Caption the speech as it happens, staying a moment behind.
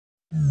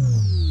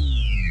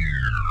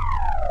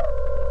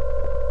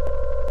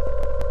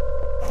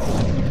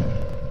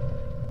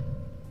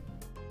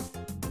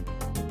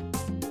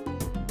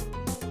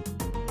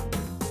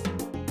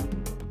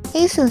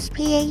Asus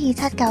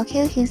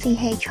Pa279Q 顯示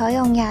器採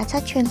用27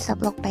寸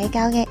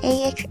16:9嘅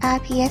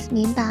Ah-Ips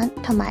面板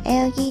同埋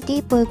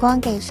LED 背光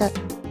技術。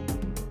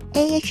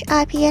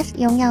Ah-Ips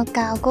擁有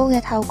較高嘅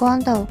透光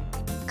度，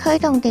驅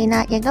動電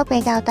壓亦都比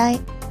較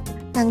低，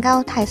能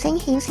夠提升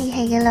顯示器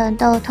嘅亮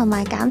度同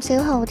埋減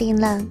少耗電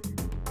量。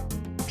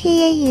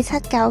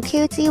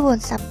Pa279Q 支援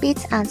10bit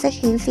顏色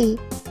顯示，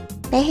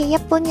比起一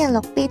般嘅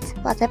6bit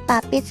或者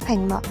8bit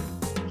屏幕，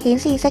顯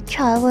示色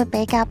彩會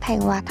比較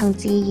平滑同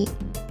自然。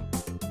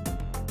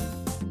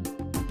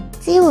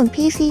支援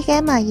PC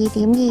Gamma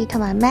 2.2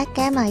 同埋 Mac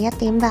Gamma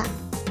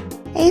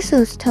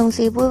 1.8。Asus 同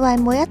時會為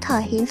每一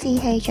台顯示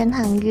器進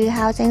行預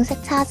校正色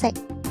差值，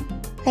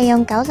利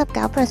用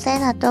99%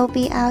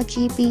 Adobe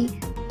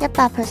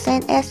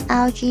RGB、100%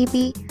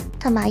 sRGB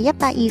同埋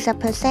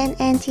120%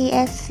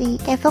 NTSC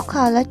嘅覆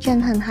蓋率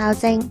進行校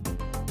正，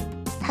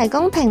提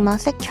供屏幕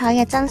色彩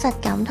嘅真實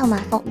感同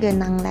埋復原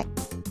能力。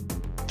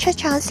出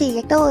廠時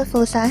亦都會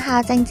附上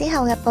校正之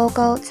後嘅報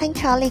告，清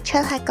楚列出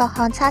喺各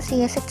項測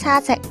試嘅色差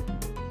值，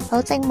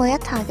保證每一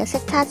台嘅色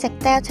差值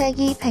Delta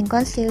E 平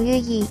均少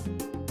於2。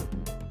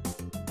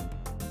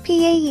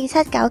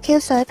Pa279Q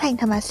水平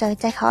同埋垂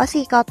直可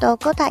視角度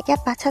高達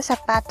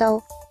178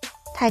度，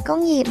提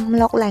供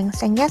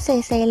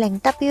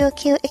2560×1440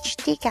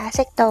 Wqhd 解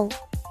析度，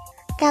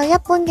較一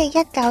般嘅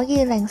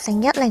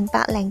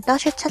1920×1080多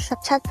出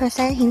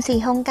77% 顯示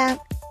空間。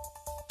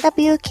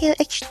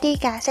Wqhd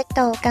解析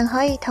度更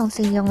可以同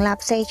時容納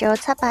4組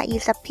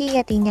 720p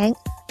嘅電影，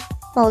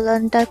無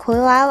論對繪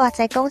畫或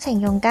者工程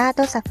用家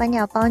都十分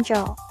有幫助。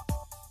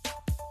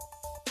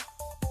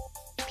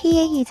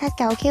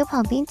Pa279Q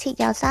旁邊設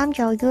有3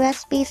組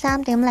USB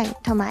 3.0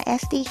 同埋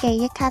SD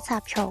記憶卡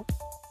插槽，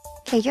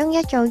其中一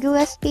組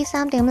USB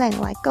 3.0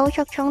 為高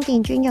速充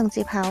電專用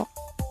接口。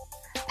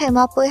屏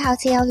幕背後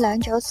設有2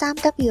組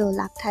 3W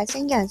立體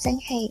聲揚聲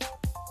器，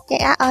亦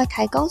額外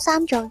提供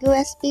3組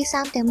USB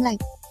 3.0，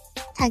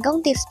 提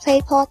供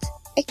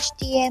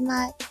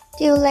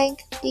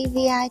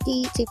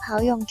DisplayPort、HDMI、Dual-Link、DVI-D 接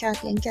口用作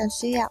影像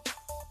輸入。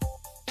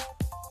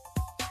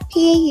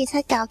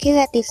Pa279Q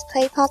嘅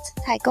DisplayPort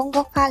提供菊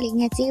花鏈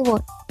嘅支援，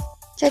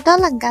最多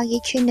能夠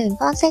以串聯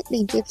方式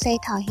連接4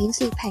台顯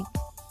示屏。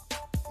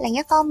另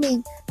一方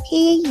面，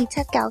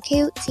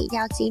 Pa279Q 設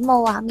有子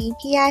母畫面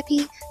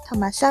PIP 同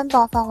埋雙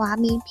播放畫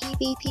面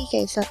PBP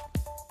技術，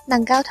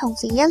能夠同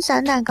時欣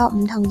賞2個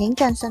唔同影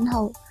像信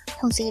號，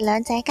同時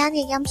兩者間嘅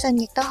音訊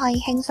亦都可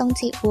以輕鬆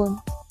切換。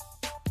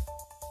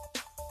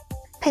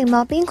屏幕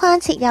邊框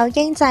設有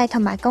英製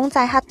同埋公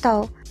製刻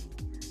度，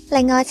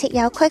另外設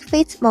有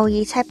Wqhd 模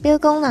擬尺標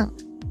功能，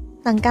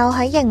能夠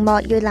喺熒幕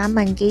預覽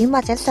文件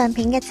或者相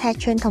片嘅尺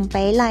寸同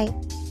比例，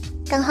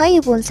更可以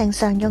換成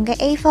常用嘅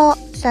A4、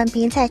相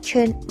片尺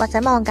寸或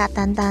者網格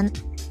等等。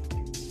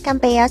更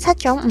備有7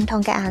種唔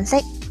同嘅顏色，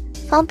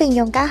方便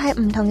用家喺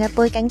唔同嘅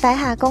背景底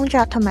下工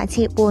作同埋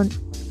切換。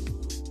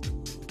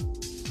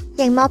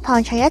熒幕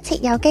旁除咗設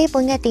有基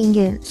本嘅電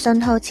源、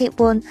信號切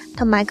換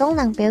同埋功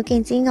能表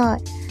鍵之外，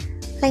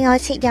另外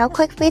設有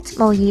Wqhd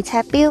模擬尺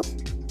標、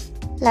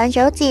2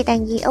組自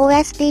定義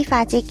OSD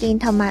快捷鍵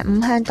同埋5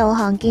向導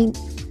航鍵。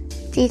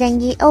自定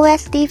義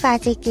OSD 快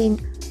捷鍵，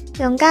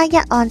用家一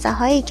按就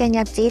可以進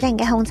入指定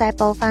嘅控制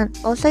部分，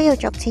冇需要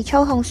逐次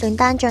操控選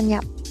單進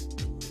入。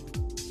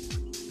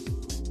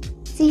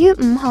至於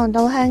5行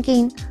導向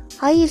鍵，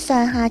可以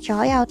上下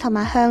左右同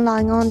埋向內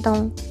按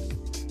動。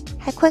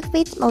喺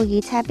Wqhd 模擬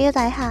尺標底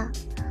下，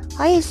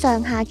可以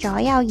上下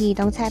左右移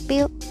動尺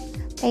標，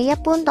比一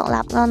般獨立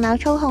按鈕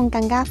操控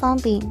更加方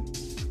便。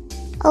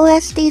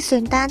OSD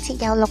選單設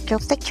有6種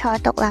色彩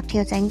獨立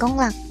調整功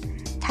能，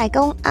提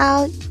供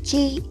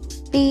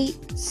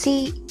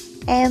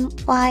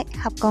R、G、B、C、M、Y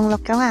合共6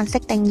種顏色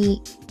定義。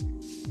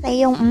利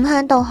用5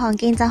向導航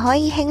鍵就可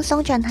以輕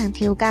鬆進行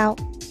調校。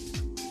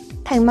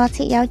屏幕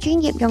設有專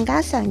業用家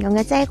常用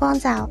嘅遮光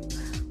罩，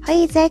可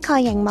以遮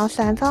蓋熒幕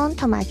上方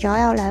同埋左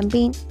右兩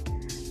邊，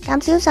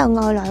減少受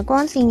外來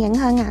光線影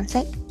響顏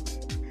色。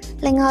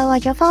另外，為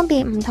咗方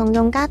便唔同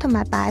用家同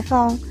埋擺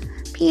放，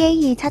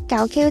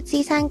 Pa279Q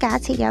支撐架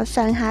設有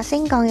上下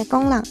升降嘅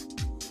功能，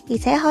而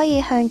且可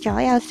以向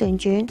左右旋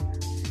轉，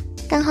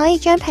更可以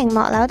將屏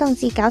幕扭動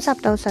至90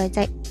度垂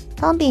直，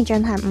方便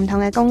進行唔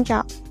同嘅工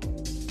作。